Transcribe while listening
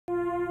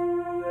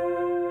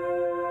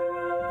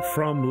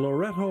From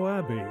Loretto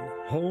Abbey,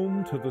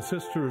 home to the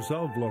Sisters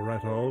of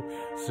Loretto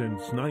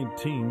since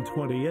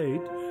 1928,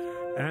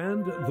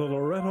 and the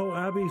Loretto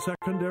Abbey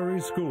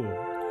Secondary School,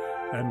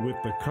 and with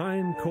the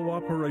kind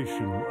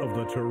cooperation of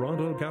the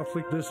Toronto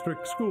Catholic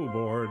District School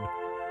Board,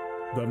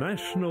 the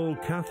National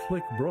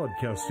Catholic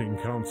Broadcasting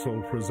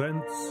Council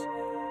presents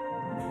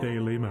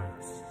Daily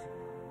Mass.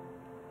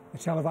 The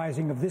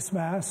televising of this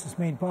Mass is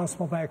made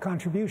possible by a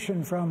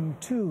contribution from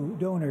two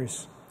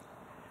donors.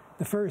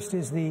 The first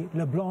is the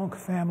LeBlanc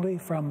family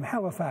from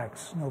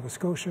Halifax, Nova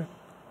Scotia,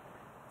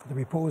 for the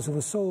repose of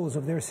the souls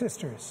of their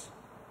sisters,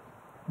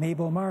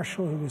 Mabel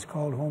Marshall, who was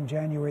called home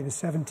January the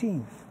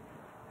 17th,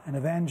 and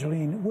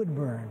Evangeline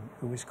Woodburn,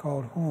 who was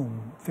called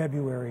home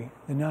February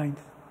the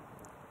 9th.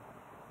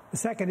 The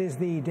second is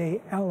the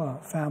De Alla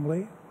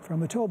family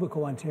from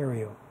Etobicoke,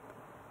 Ontario,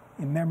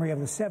 in memory of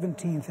the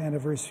 17th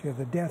anniversary of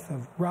the death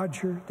of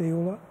Roger De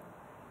Alla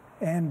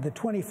and the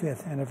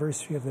 25th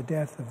anniversary of the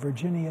death of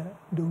Virginia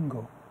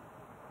Dungo.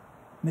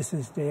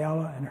 Mrs. De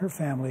Alla and her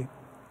family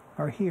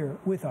are here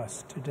with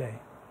us today.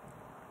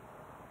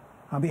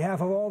 On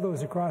behalf of all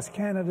those across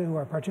Canada who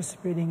are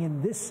participating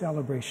in this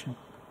celebration,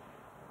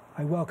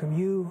 I welcome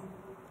you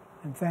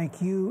and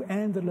thank you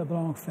and the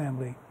LeBlanc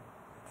family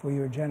for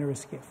your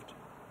generous gift.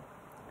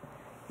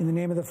 In the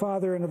name of the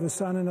Father, and of the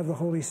Son, and of the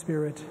Holy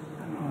Spirit,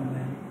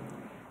 Amen.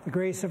 The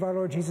grace of our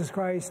Lord Jesus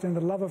Christ, and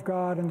the love of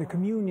God, and the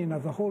communion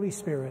of the Holy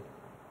Spirit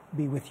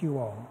be with you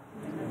all.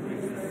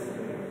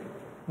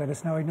 Let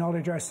us now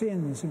acknowledge our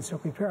sins and so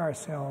prepare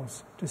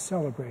ourselves to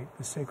celebrate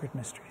the sacred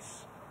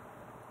mysteries.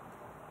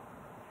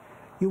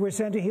 You were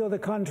sent to heal the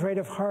contrite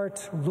of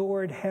heart.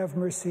 Lord, have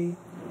mercy.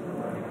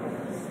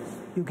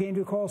 You came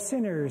to call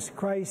sinners.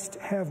 Christ,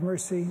 have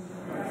mercy.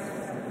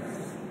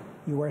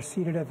 You are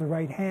seated at the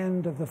right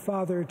hand of the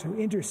Father to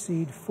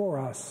intercede for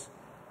us.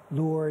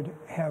 Lord,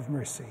 have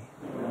mercy.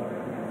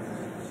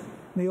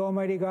 May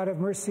Almighty God have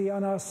mercy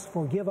on us,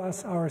 forgive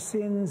us our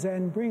sins,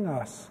 and bring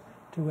us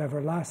to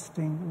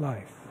everlasting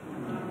life.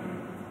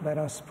 Let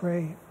us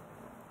pray.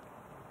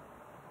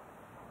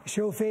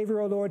 Show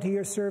favor, O Lord, to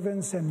your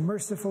servants, and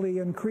mercifully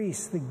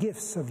increase the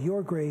gifts of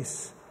your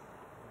grace,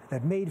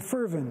 that made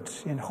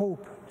fervent in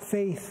hope,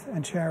 faith,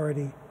 and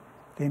charity,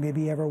 they may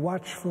be ever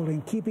watchful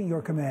in keeping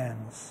your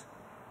commands.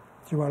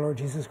 Through our Lord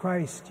Jesus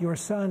Christ, your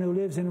Son, who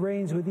lives and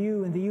reigns with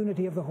you in the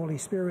unity of the Holy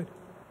Spirit,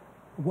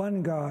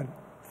 one God,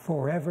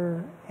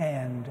 forever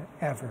and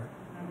ever.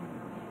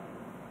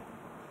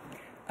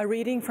 A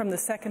reading from the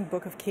second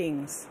book of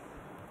Kings.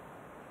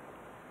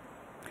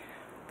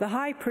 The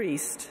high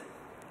priest,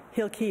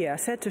 Hilkiah,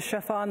 said to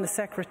Shaphan the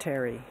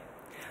secretary,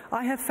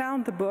 I have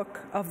found the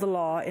book of the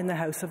law in the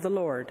house of the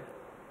Lord.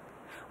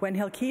 When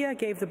Hilkiah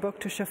gave the book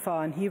to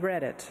Shaphan, he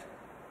read it.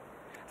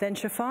 Then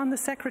Shaphan the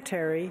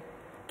secretary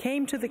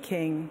came to the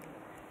king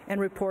and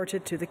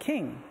reported to the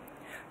king,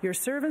 Your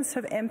servants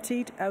have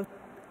emptied out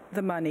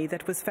the money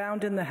that was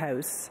found in the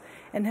house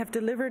and have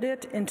delivered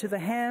it into the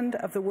hand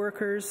of the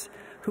workers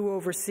who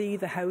oversee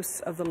the house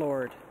of the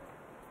Lord.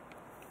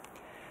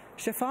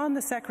 Shaphan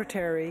the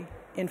secretary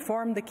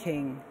informed the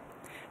king,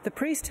 The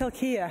priest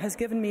Hilkiah has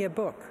given me a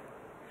book.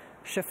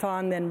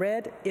 Shaphan then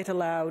read it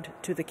aloud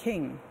to the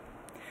king.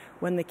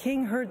 When the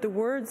king heard the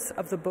words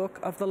of the book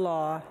of the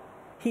law,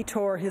 he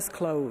tore his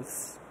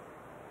clothes.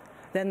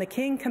 Then the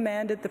king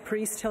commanded the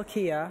priest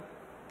Hilkiah,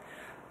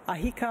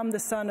 Ahikam the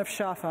son of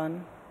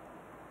Shaphan,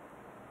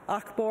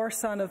 Achbor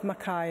son of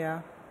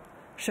Micaiah,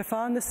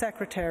 Shaphan the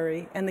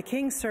secretary, and the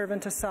king's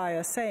servant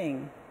Asaiah,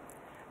 saying,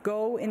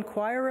 Go,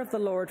 inquire of the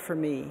Lord for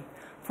me,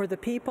 for the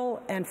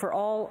people, and for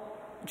all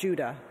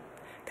Judah,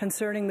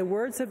 concerning the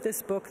words of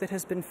this book that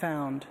has been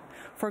found.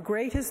 For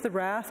great is the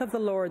wrath of the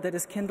Lord that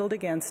is kindled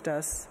against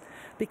us,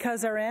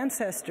 because our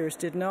ancestors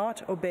did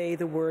not obey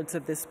the words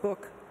of this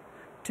book,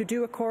 to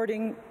do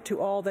according to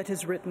all that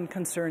is written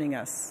concerning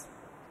us.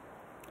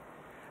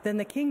 Then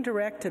the king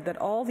directed that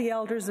all the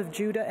elders of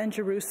Judah and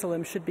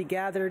Jerusalem should be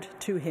gathered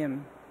to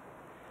him.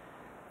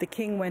 The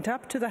king went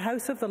up to the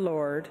house of the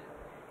Lord,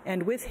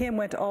 and with him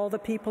went all the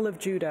people of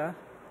Judah,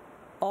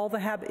 all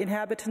the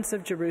inhabitants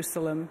of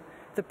Jerusalem,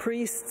 the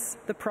priests,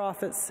 the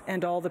prophets,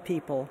 and all the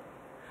people,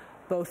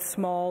 both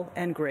small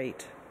and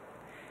great.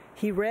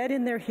 He read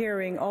in their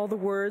hearing all the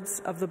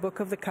words of the book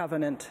of the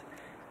covenant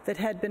that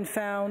had been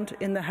found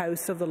in the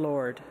house of the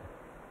Lord.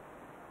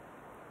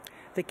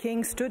 The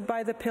king stood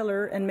by the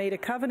pillar and made a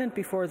covenant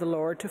before the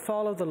Lord to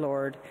follow the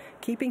Lord,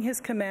 keeping his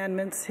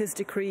commandments, his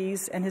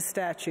decrees, and his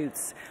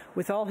statutes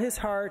with all his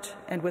heart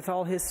and with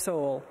all his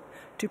soul,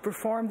 to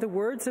perform the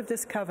words of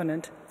this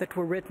covenant that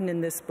were written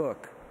in this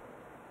book.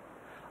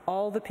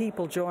 All the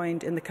people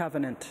joined in the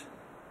covenant.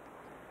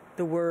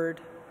 The word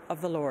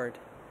of the Lord.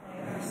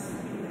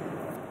 Yes.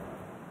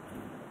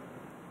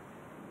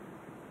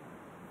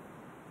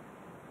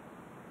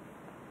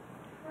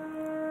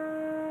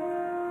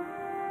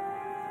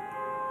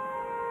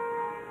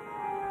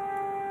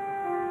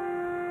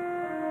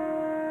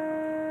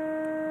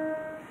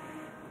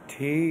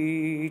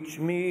 Teach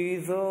me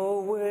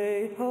the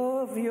way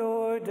of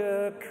your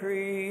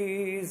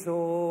decrees,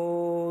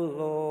 O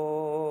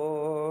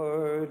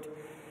Lord.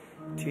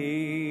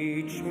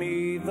 Teach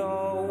me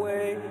the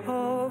way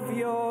of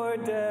your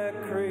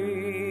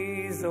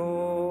decrees,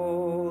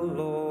 O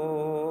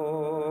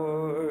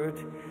Lord.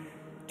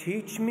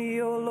 Teach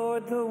me, O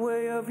Lord, the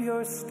way of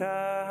your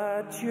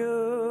statutes,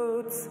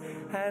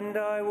 and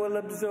I will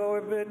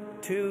absorb it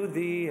to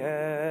the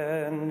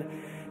end.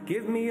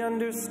 Give me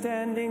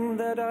understanding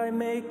that I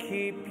may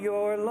keep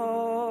your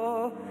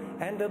law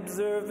and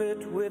observe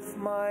it with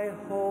my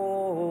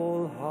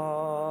whole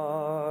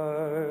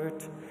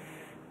heart.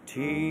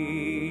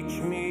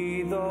 Teach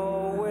me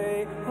the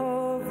way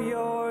of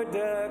your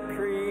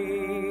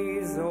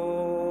decrees,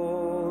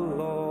 O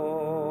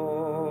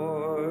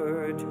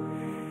Lord.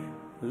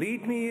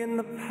 Lead me in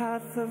the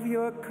path of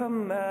your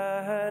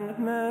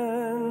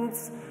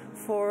commandments,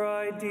 for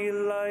I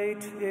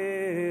delight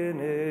in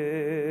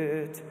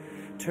it.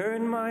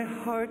 Turn my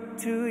heart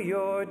to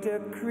your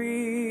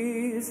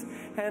decrees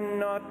and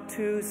not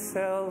to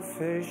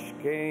selfish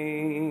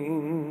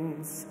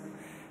gains.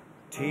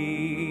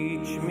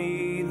 Teach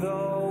me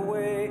the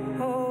way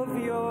of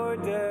your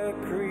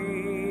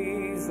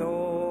decrees,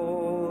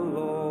 O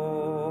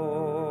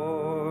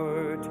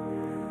Lord.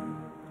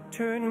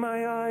 Turn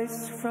my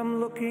eyes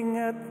from looking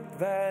at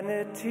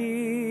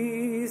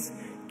vanities.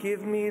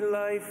 Give me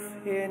life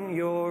in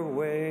your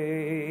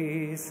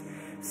ways.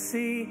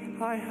 See,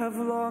 I have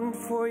longed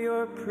for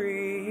your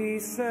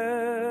precepts.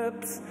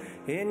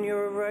 In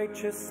your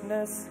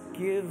righteousness,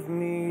 give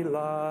me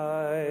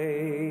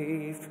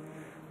life.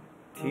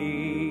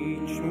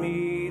 Teach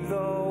me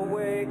the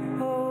way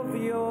of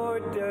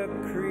your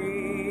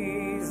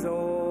decrees, O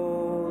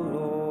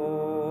Lord.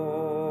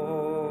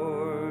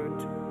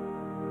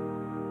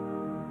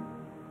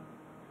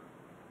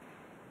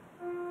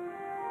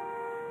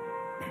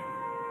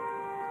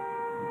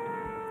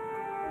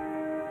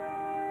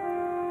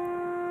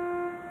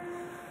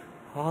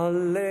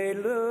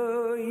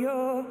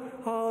 Alleluia,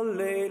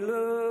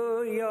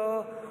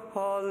 alleluia,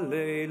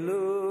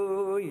 alleluia.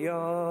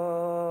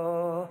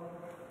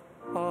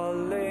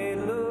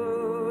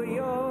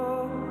 Alleluia,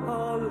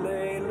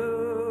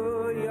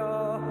 alleluia,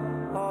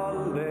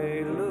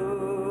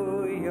 alleluia.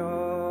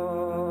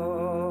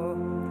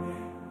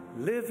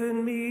 Live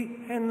in me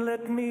and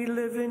let me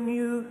live in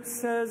you,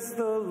 says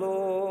the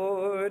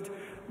Lord.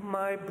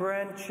 My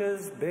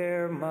branches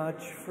bear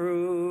much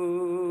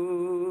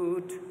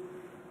fruit.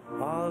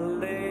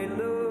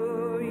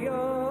 Alleluia,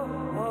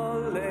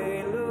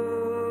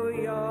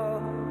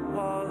 alleluia,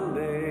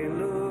 alleluia.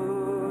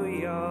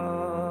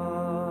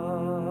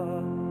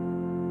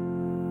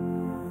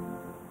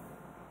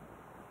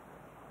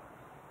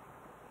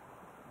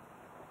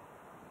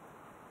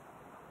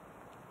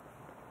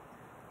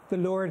 The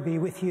Lord be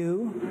with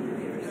you.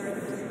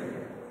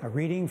 A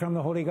reading from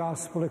the Holy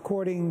Gospel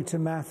according to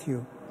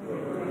Matthew.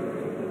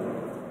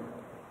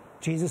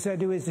 Jesus said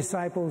to his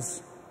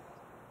disciples,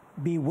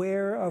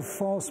 "Beware of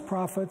false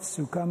prophets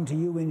who come to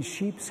you in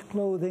sheep's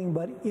clothing,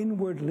 but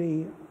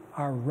inwardly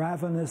are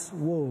ravenous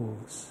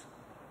wolves.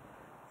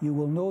 You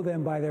will know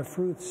them by their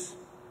fruits.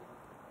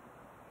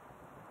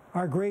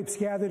 Are grapes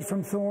gathered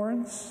from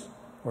thorns,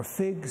 or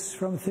figs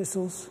from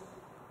thistles?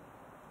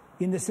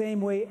 In the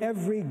same way,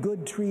 every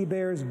good tree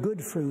bears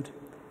good fruit,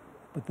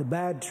 but the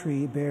bad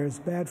tree bears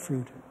bad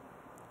fruit.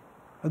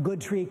 A good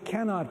tree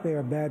cannot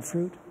bear bad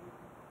fruit,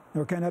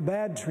 nor can a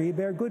bad tree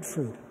bear good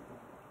fruit.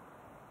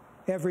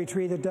 Every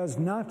tree that does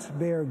not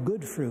bear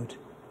good fruit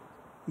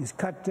is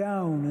cut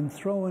down and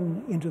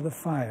thrown into the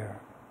fire.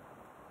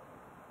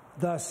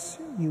 Thus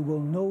you will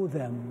know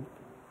them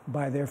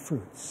by their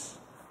fruits."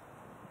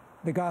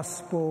 The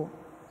Gospel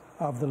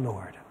of the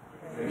Lord.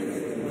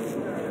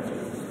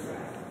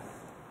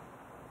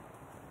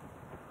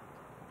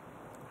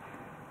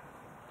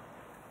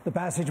 The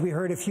passage we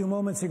heard a few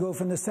moments ago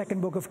from the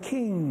second book of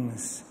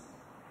Kings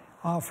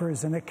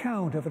offers an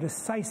account of a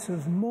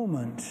decisive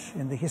moment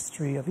in the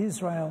history of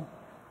Israel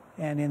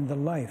and in the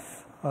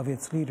life of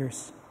its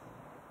leaders.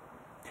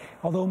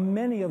 Although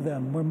many of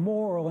them were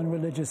moral and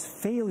religious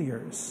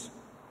failures,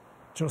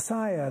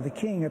 Josiah, the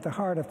king at the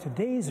heart of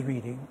today's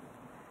reading,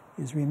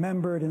 is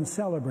remembered and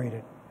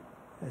celebrated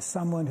as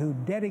someone who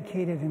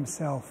dedicated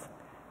himself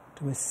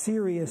to a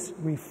serious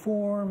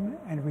reform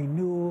and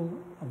renewal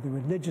of the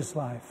religious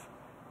life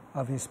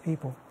of his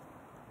people.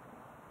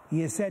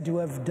 He is said to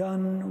have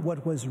done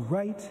what was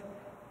right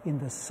in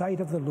the sight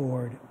of the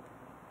Lord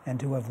and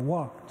to have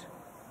walked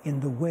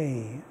in the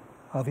way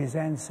of his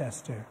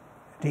ancestor,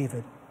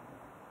 David.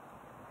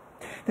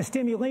 The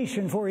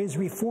stimulation for his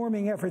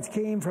reforming efforts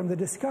came from the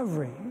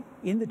discovery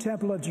in the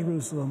Temple of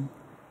Jerusalem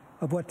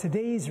of what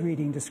today's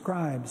reading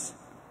describes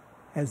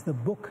as the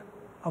Book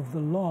of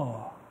the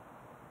Law,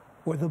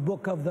 or the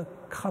Book of the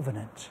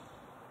Covenant.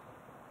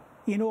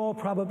 In all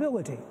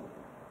probability,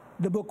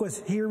 the book was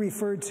here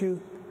referred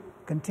to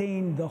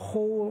contain the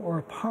whole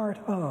or part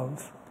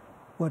of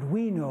what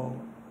we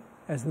know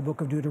as the Book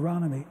of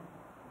Deuteronomy.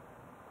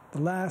 The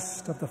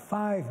last of the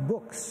 5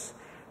 books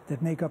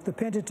that make up the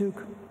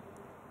Pentateuch.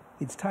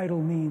 Its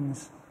title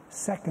means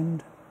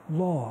second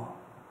law.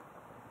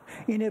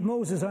 In it,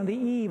 Moses, on the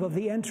eve of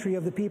the entry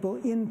of the people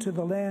into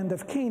the land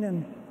of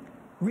Canaan,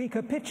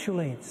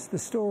 recapitulates the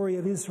story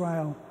of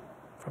Israel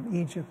from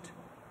Egypt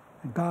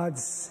and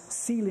God's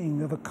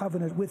sealing of a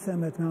covenant with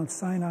them at Mount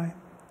Sinai.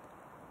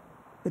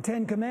 The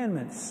Ten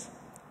Commandments,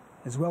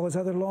 as well as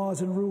other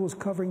laws and rules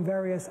covering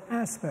various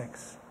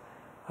aspects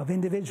of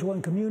individual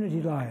and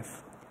community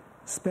life,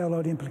 spell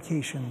out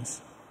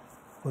implications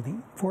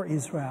for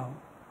Israel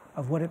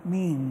of what it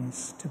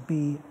means to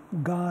be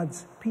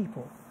God's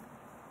people,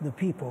 the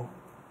people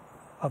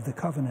of the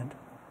covenant.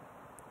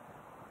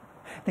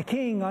 The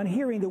king, on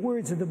hearing the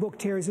words of the book,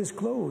 tears his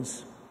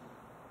clothes.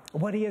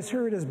 What he has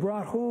heard has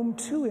brought home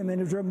to him in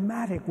a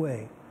dramatic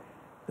way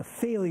the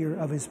failure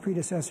of his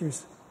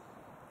predecessors,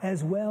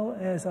 as well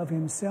as of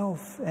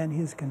himself and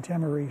his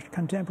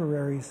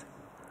contemporaries,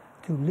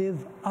 to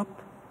live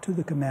up to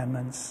the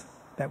commitments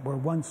that were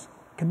once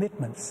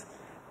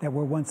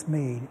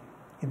made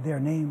in their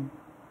name.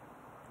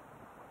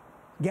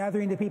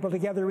 Gathering the people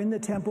together in the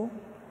temple,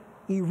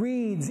 he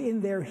reads in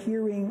their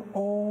hearing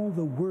all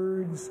the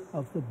words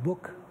of the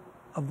book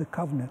of the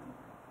covenant.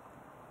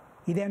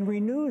 He then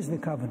renews the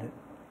covenant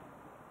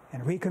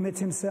and recommits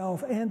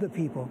himself and the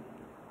people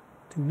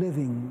to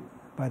living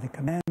by the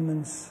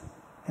commandments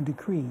and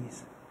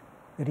decrees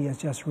that he has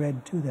just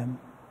read to them.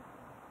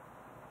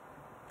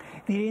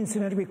 The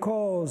incident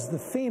recalls the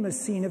famous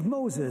scene of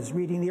Moses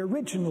reading the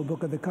original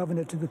book of the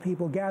covenant to the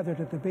people gathered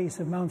at the base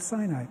of Mount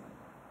Sinai.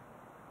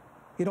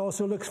 It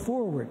also looks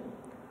forward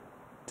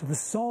to the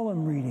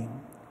solemn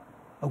reading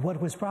of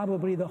what was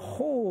probably the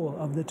whole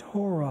of the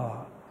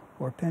Torah,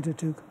 or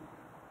Pentateuch,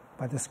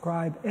 by the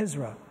scribe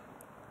Ezra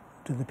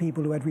to the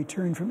people who had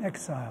returned from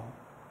exile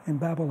in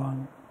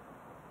Babylon.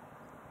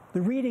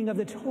 The reading of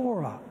the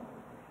Torah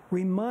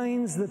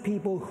reminds the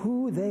people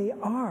who they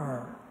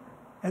are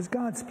as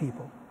God's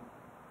people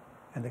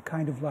and the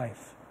kind of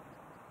life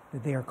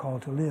that they are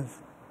called to live.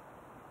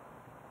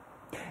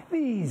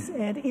 These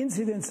and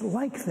incidents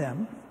like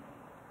them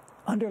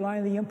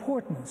underline the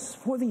importance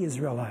for the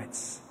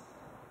Israelites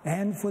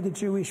and for the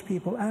Jewish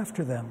people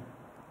after them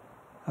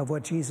of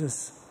what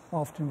Jesus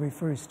often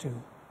refers to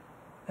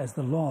as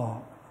the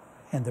law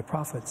and the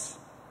prophets.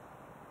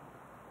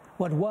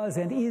 What was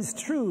and is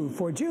true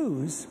for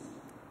Jews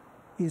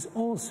is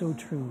also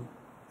true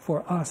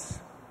for us.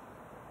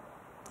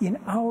 In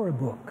our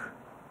book,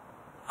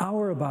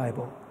 our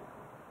Bible,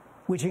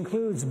 which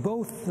includes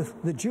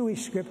both the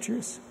Jewish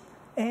scriptures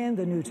and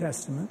the New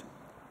Testament,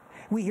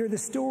 we hear the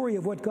story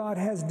of what God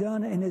has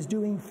done and is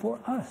doing for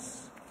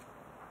us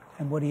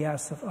and what he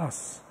asks of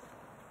us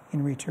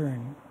in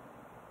return.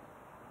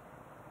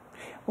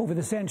 Over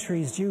the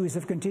centuries, Jews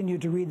have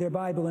continued to read their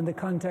Bible in the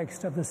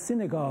context of the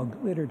synagogue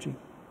liturgy.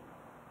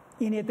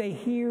 In it, they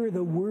hear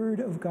the Word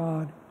of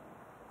God,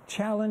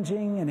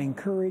 challenging and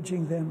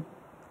encouraging them,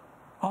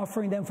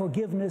 offering them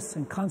forgiveness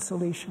and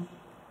consolation,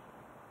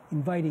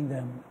 inviting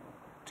them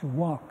to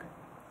walk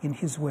in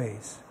his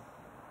ways.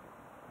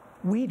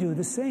 We do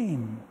the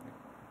same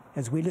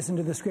as we listen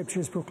to the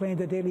scriptures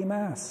proclaimed at daily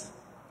Mass.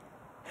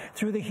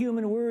 Through the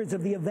human words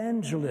of the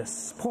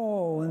evangelists,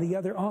 Paul and the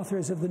other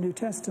authors of the New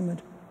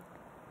Testament,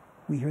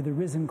 we hear the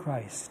risen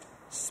Christ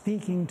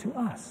speaking to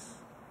us,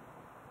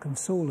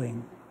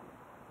 consoling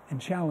and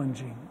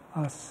challenging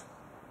us.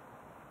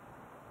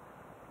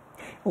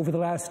 Over the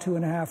last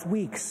 2.5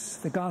 weeks,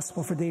 the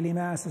Gospel for daily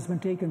Mass has been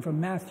taken from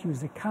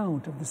Matthew's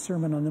account of the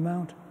Sermon on the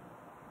Mount.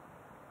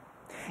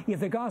 If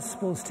the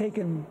Gospels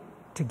taken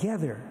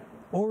together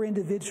or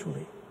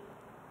individually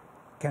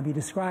can be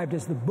described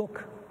as the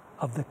book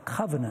of the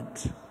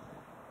covenant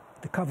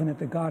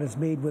that God has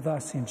made with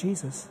us in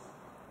Jesus,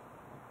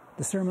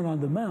 the Sermon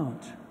on the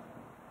Mount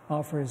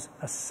offers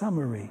a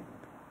summary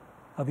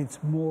of its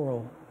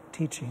moral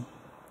teaching.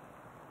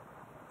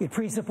 It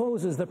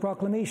presupposes the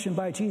proclamation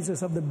by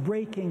Jesus of the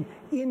breaking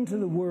into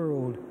the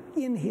world,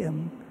 in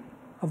him,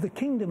 of the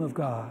kingdom of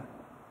God,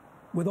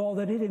 with all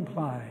that it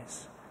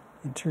implies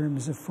in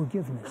terms of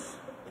forgiveness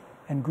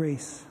and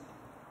grace.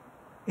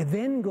 It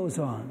then goes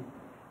on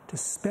to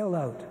spell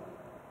out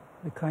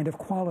the kind of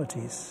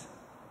qualities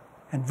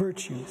and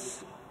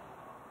virtues,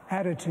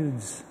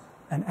 attitudes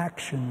and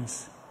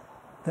actions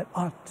that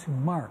ought to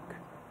mark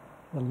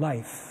the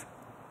life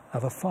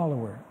of a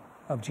follower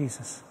of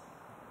Jesus.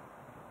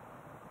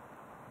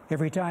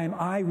 Every time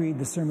I read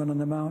the Sermon on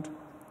the Mount,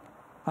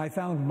 I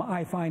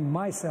find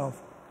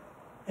myself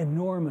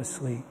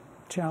enormously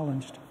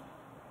challenged.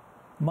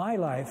 My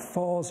life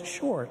falls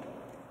short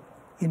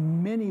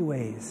in many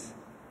ways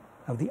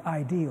of the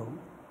ideal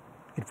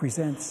it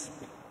presents.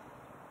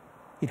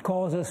 It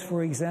calls us,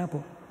 for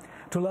example,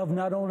 to love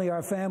not only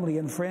our family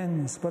and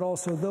friends, but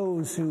also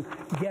those who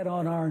get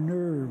on our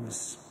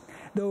nerves,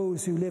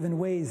 those who live in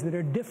ways that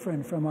are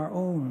different from our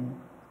own,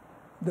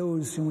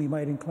 those whom we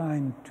might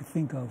incline to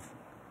think of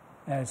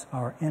as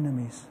our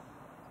enemies.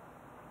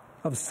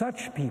 Of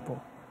such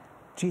people,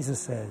 Jesus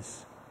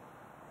says,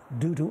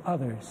 do to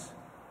others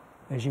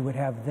as you would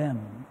have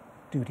them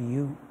do to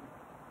you.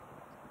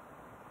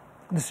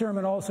 The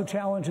sermon also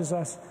challenges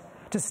us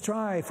to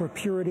strive for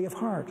purity of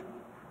heart,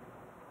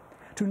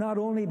 to not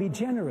only be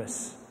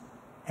generous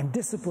and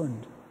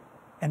disciplined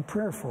and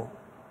prayerful,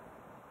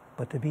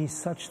 but to be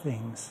such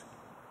things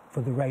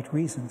for the right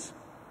reasons.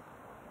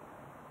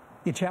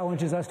 It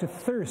challenges us to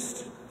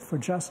thirst for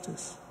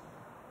justice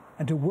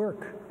and to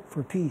work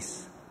for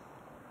peace,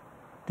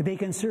 to be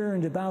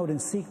concerned about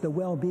and seek the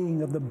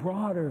well-being of the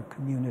broader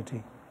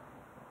community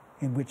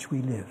in which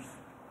we live.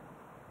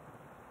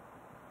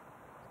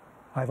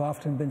 I've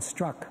often been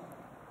struck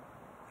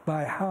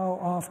by how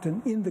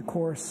often in the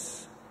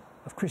course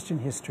of Christian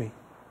history,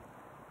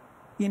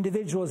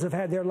 individuals have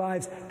had their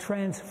lives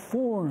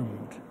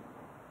transformed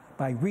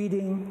by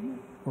reading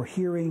or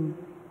hearing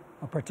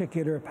a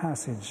particular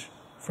passage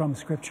from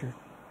Scripture.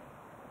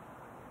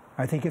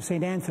 I think of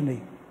St.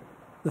 Anthony,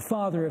 the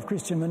father of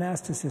Christian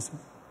monasticism,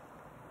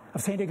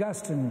 of St.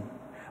 Augustine,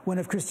 one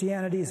of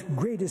Christianity's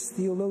greatest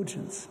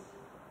theologians,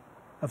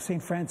 of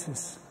St.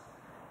 Francis,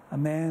 a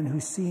man who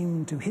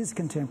seemed to his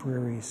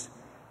contemporaries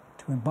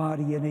to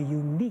embody in a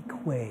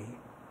unique way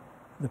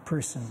the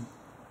person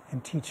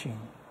and teaching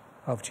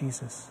of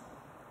Jesus.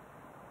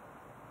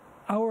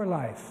 Our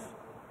life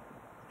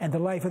and the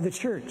life of the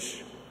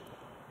Church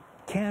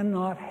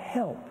cannot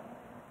help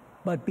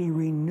but be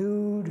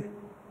renewed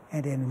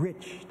and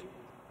enriched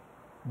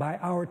by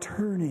our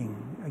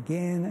turning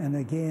again and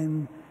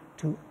again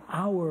to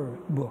our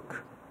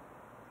book,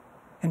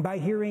 and by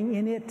hearing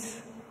in it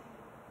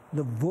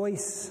the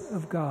voice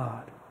of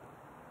God,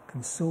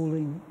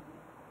 consoling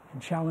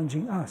and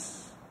challenging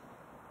us,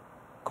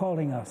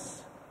 calling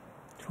us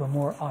to a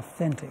more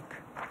authentic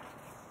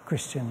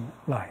Christian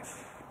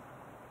life.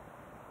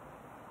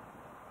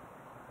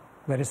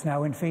 Let us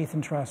now, in faith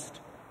and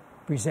trust,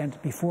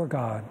 present before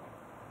God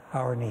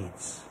our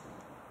needs.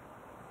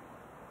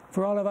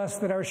 For all of us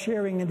that our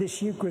sharing in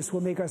this Eucharist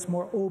will make us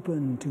more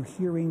open to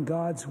hearing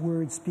God's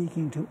word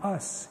speaking to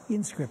us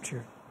in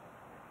Scripture,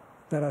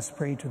 let us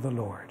pray to the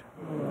Lord.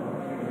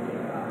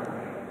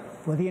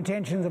 For the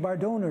intentions of our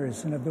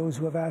donors and of those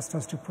who have asked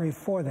us to pray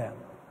for them,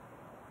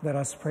 let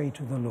us pray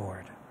to the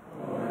Lord.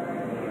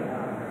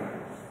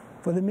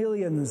 For the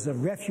millions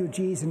of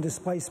refugees and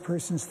displaced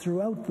persons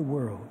throughout the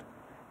world,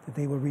 that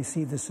they will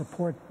receive the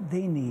support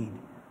they need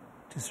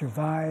to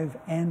survive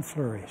and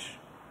flourish,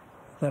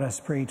 let us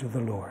pray to the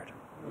Lord.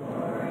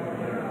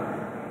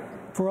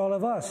 For all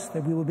of us,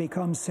 that we will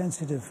become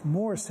sensitive,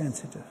 more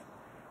sensitive,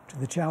 to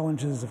the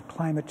challenges of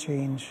climate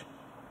change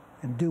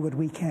and do what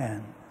we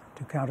can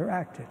to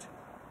counteract it,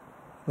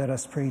 let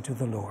us pray to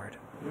the Lord.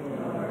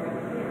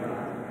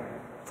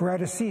 For our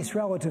deceased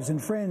relatives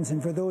and friends,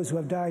 and for those who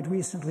have died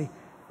recently,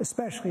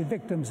 especially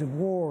victims of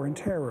war and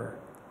terror,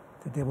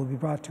 that they will be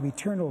brought to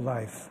eternal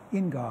life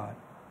in God,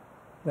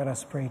 let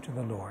us pray to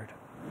the Lord.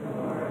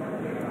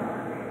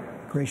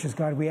 Gracious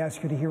God, we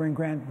ask you to hear and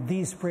grant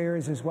these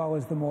prayers as well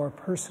as the more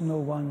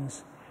personal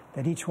ones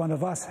that each one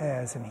of us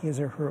has in his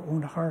or her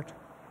own heart.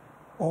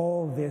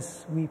 All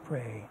this we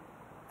pray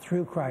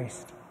through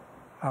Christ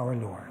our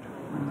Lord.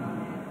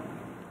 Amen.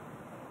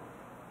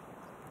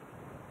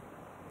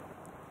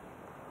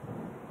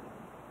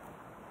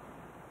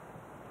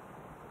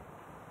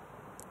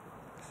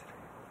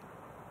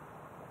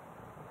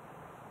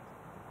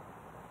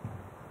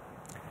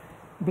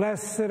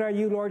 Blessed are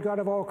you, Lord God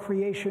of all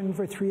creation,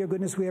 for through your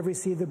goodness we have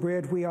received the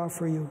bread we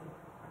offer you.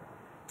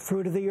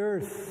 Fruit of the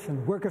earth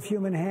and work of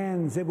human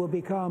hands, it will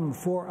become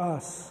for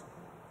us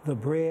the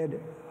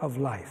bread of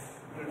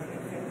life.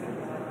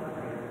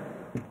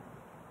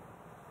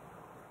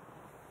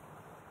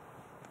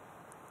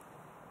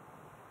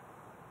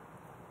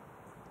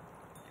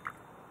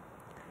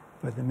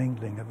 By the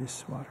mingling of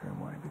this water and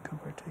wine, become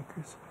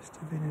partakers of his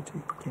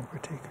divinity, became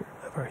partaker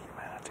of our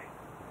humanity.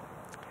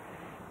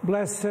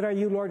 Blessed are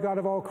you, Lord God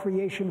of all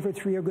creation, for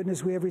through your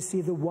goodness we have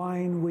received the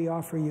wine we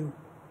offer you.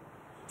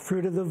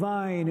 Fruit of the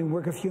vine and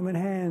work of human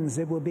hands,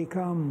 it will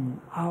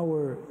become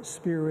our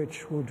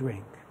spiritual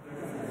drink.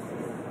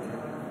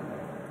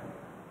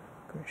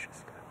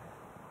 Gracious God,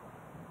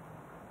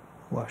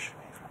 wash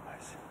me from my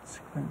sins,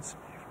 cleanse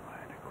me from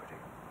my iniquity.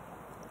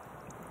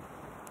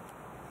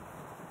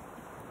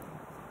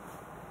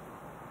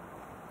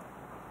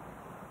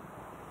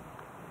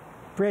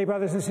 Pray,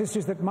 brothers and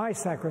sisters, that my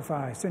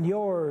sacrifice and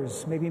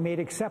yours may be made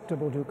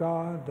acceptable to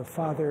God, the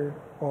Father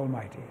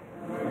Almighty.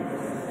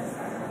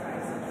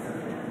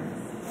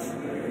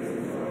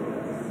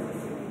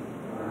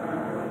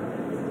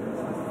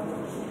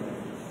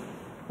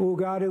 O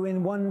God, who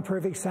in one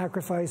perfect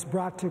sacrifice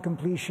brought to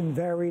completion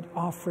varied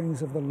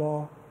offerings of the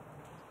law,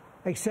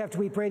 accept,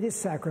 we pray, this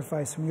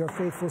sacrifice from your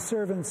faithful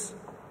servants,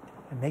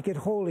 and make it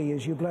holy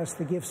as you bless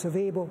the gifts of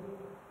Abel,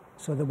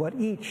 so that what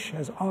each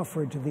has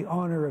offered to the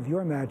honor of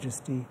your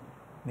majesty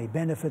may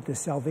benefit the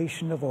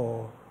salvation of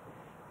all,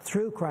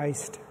 through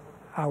Christ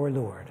our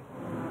Lord.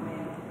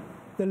 Amen.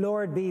 The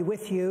Lord be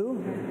with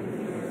you.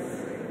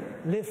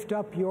 Lift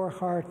up your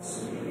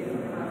hearts.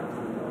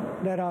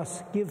 Let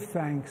us give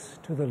thanks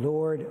to the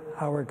Lord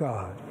our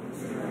God.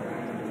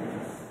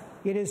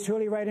 It is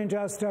truly right and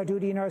just, our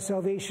duty and our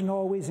salvation,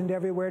 always and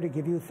everywhere, to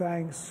give you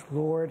thanks,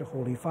 Lord,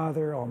 Holy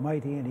Father,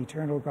 Almighty and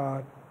eternal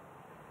God.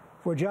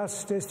 For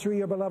just as through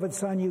your beloved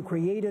Son you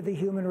created the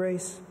human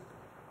race,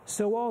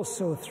 so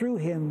also through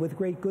him with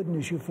great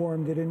goodness you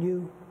formed it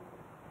anew.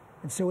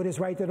 And so it is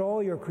right that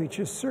all your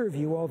creatures serve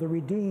you, all the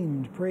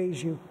redeemed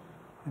praise you,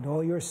 and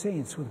all your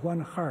saints with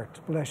one heart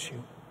bless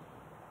you.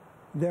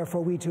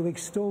 Therefore we too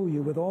extol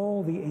you with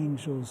all the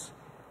angels,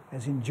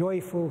 as in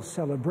joyful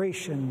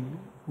celebration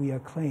we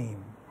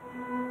acclaim.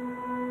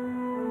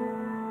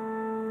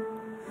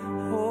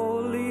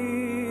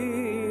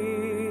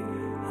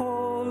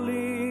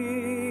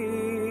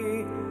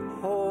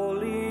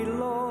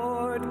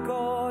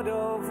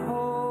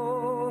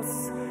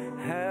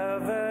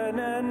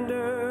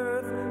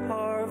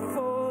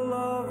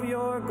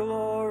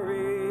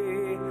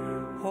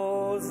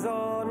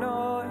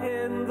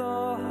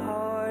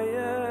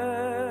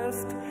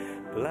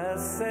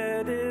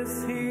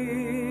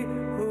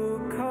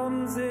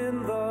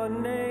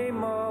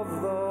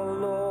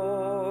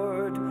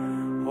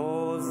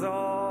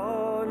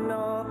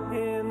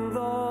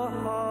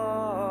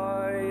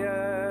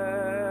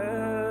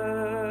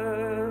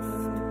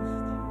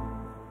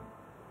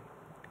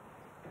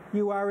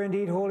 You are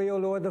indeed holy, O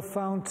Lord, the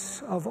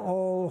fount of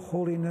all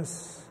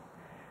holiness.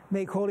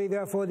 Make holy,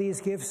 therefore,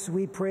 these gifts,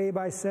 we pray,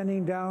 by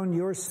sending down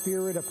your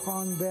Spirit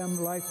upon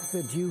them like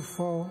the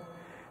dewfall,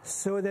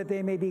 so that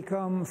they may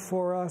become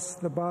for us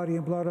the body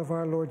and blood of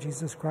our Lord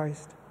Jesus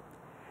Christ.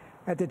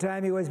 At the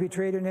time he was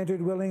betrayed and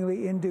entered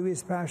willingly into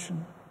his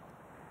passion,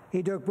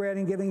 he took bread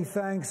and, giving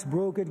thanks,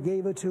 broke it,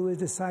 gave it to his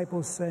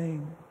disciples,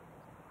 saying,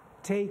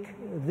 "Take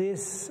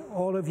this,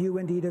 all of you,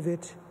 and eat of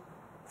it,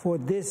 for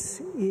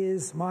this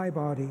is my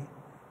body,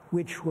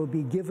 which will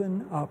be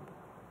given up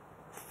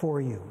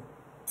for you."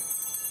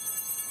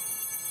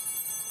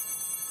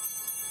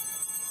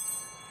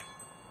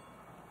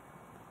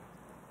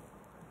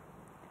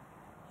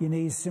 In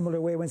a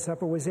similar way, when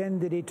supper was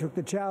ended, he took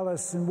the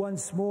chalice, and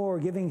once more,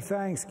 giving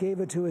thanks,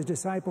 gave it to his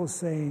disciples,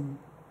 saying,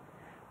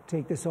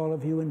 "Take this, all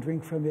of you, and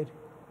drink from it,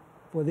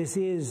 for this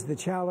is the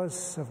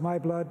chalice of my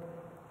blood,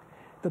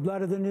 the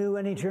blood of the new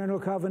and eternal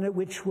covenant,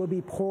 which will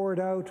be poured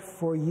out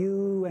for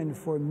you and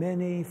for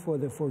many for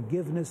the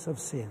forgiveness of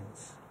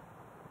sins.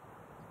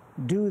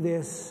 Do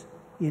this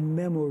in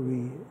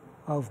memory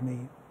of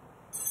me."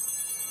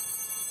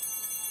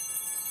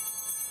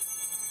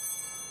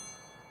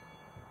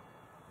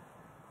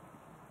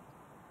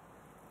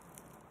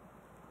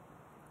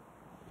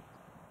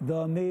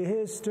 The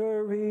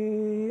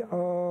mystery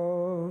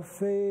of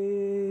faith.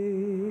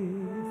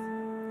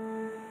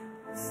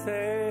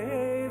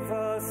 Save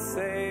us,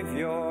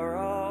 Savior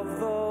of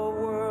the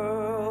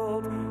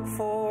world,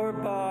 for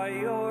by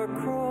your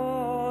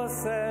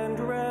cross and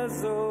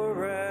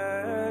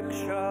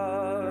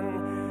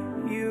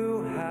resurrection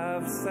you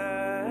have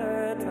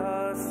set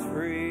us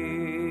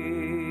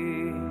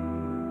free.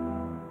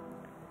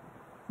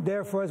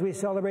 Therefore, as we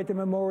celebrate the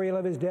memorial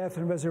of his death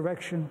and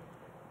resurrection,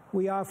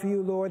 we offer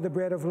you, Lord, the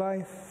bread of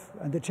life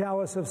and the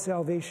chalice of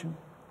salvation,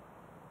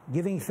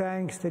 giving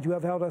thanks that you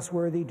have held us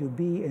worthy to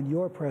be in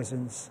your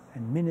presence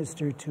and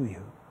minister to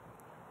you.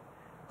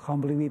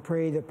 Humbly we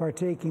pray that,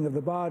 partaking of the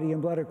body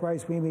and blood of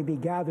Christ, we may be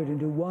gathered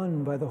into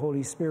one by the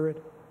Holy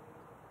Spirit.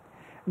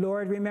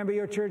 Lord, remember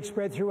your church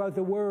spread throughout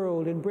the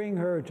world and bring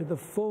her to the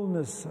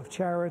fullness of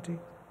charity,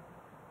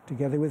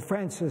 together with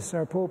Francis,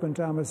 our Pope, and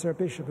Thomas, our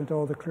Bishop, and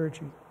all the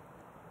clergy.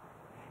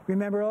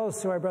 Remember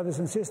also our brothers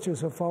and sisters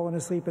who have fallen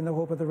asleep in the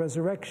hope of the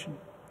resurrection,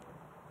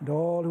 and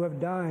all who have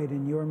died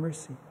in your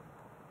mercy.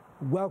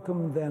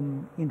 Welcome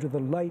them into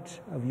the light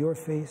of your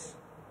face.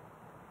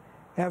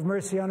 Have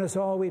mercy on us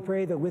all, we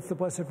pray, that with the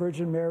Blessed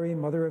Virgin Mary,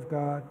 Mother of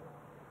God,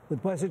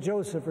 with Blessed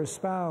Joseph, her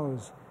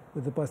spouse,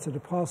 with the blessed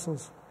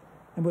apostles,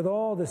 and with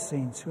all the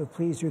saints who have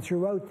pleased you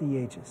throughout the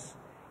ages,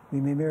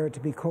 we may merit to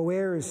be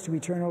co-heirs to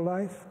eternal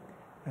life,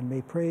 and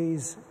may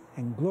praise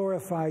and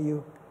glorify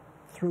you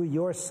through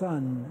your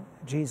Son,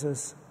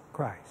 Jesus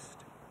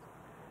Christ.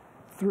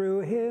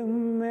 Through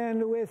him,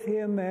 and with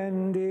him,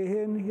 and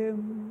in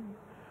him,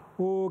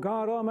 O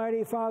God,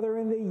 Almighty Father,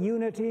 in the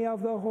unity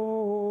of the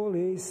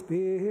Holy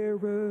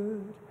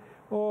Spirit,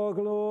 all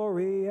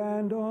glory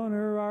and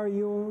honor are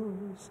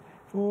yours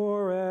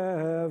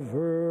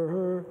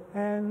forever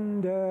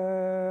and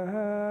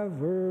ever.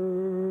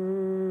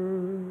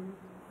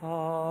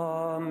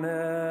 Amen.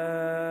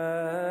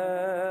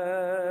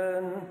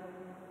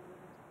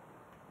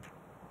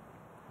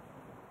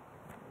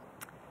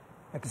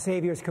 At the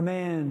Savior's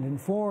command,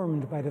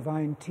 informed by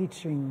divine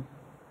teaching,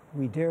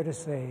 we dare to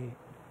say,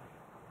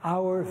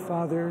 Our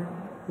Father,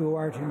 who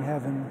art in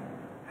heaven,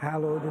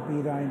 hallowed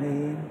be thy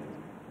name.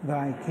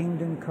 Thy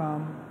kingdom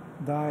come,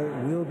 thy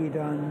will be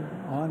done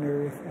on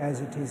earth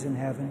as it is in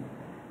heaven.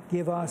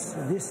 Give us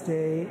this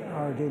day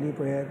our daily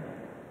bread,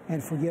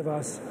 and forgive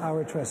us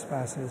our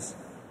trespasses,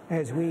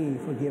 as we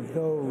forgive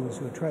those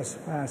who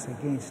trespass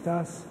against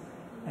us.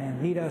 And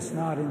lead us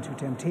not into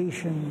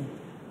temptation,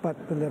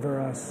 but deliver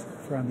us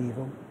from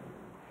evil.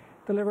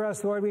 Deliver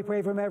us, Lord, we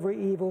pray, from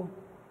every evil.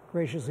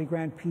 Graciously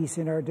grant peace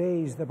in our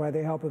days, that by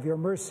the help of your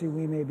mercy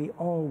we may be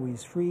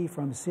always free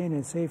from sin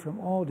and safe from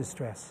all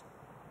distress,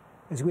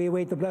 as we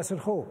await the blessed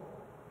hope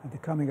of the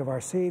coming of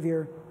our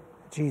Savior,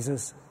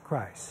 Jesus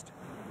Christ.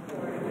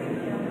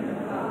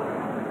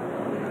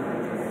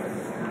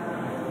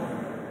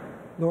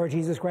 Lord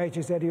Jesus Christ,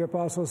 you said to your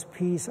apostles,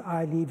 peace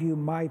I leave you,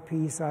 my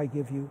peace I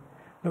give you.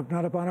 Look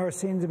not upon our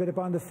sins, but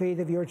upon the faith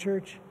of your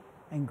church,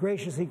 and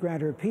graciously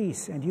grant her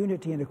peace and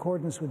unity in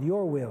accordance with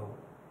your will,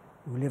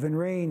 who live and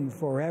reign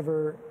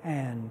forever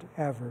and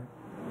ever.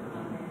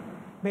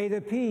 May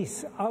the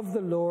peace of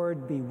the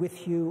Lord be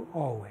with you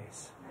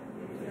always.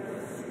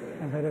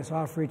 And let us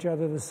offer each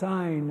other the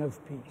sign of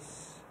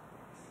peace.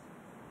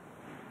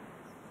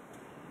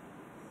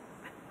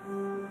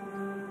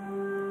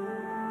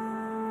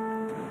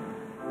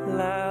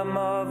 Lamb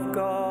of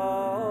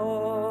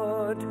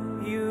God,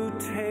 you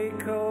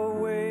take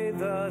away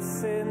the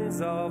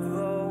sins of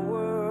the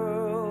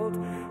world.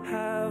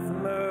 Have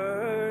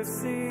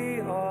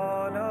mercy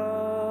on us.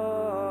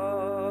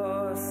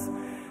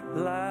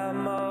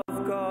 Lamb of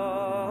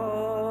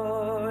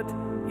God,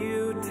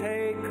 you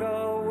take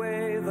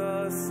away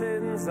the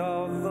sins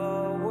of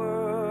the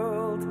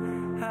world.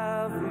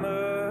 Have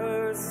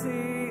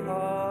mercy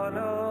on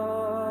us.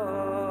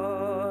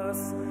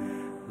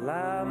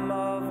 Lamb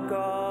of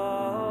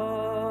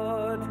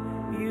God,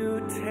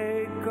 you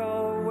take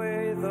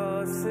away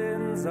the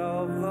sins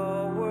of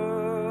the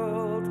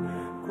world.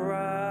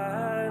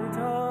 Grant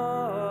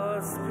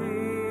us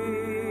peace.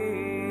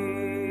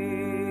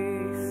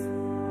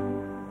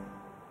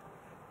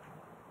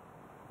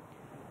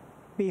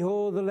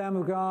 Behold the Lamb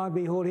of God,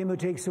 behold him who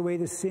takes away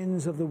the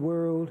sins of the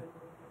world.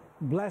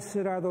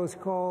 Blessed are those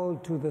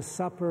called to the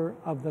supper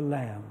of the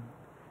Lamb.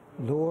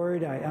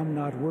 Lord, I am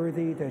not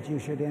worthy that you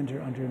should enter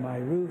under my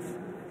roof,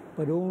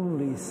 but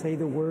only say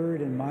the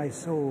word and my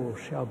soul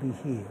shall be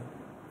healed.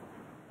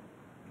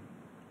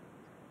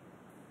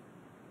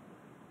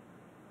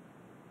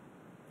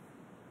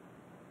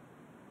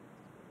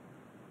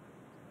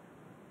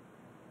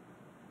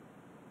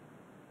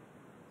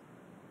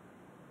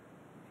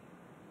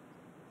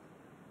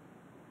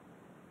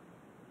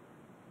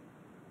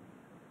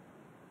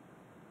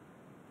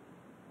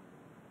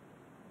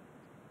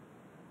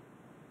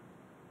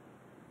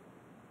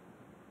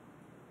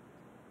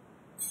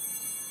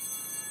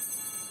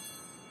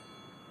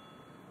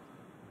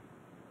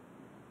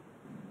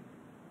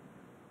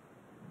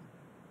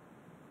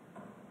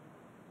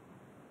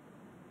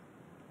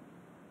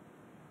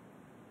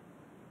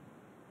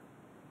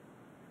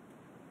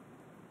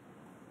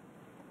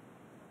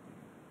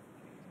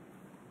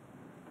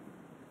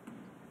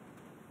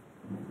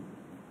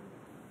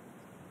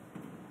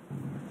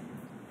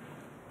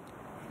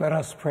 Let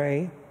us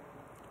pray.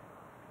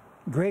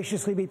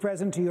 Graciously be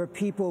present to your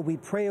people, we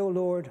pray, O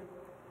Lord,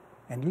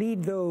 and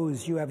lead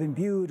those you have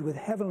imbued with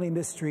heavenly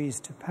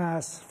mysteries to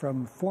pass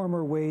from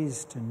former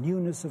ways to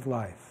newness of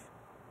life.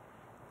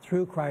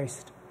 Through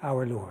Christ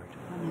our Lord.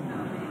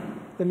 Amen.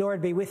 The Lord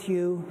be with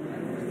you.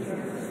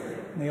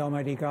 May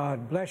Almighty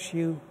God bless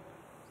you,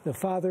 the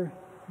Father,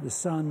 the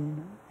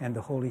Son, and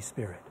the Holy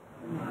Spirit.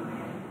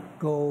 Amen.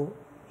 Go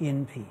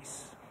in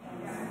peace.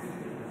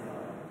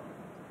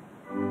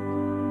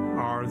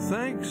 Our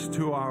thanks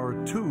to our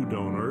two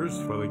donors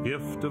for the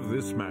gift of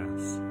this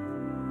Mass.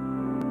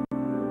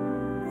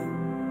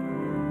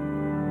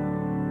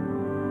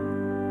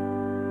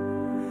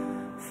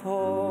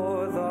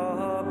 For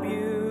the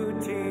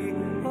beauty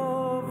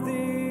of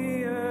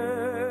the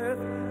earth,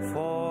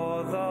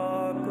 for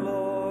the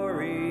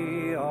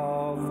glory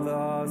of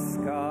the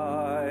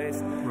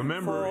skies.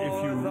 Remember,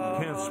 if you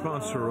can't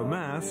sponsor a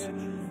Mass,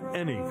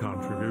 any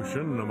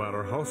contribution, no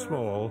matter how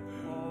small,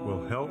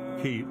 will help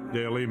keep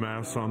Daily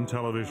Mass on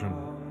television.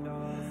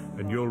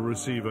 And you'll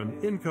receive an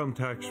income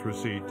tax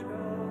receipt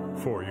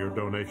for your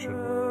donation.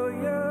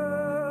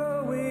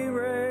 We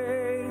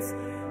raise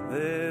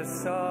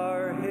this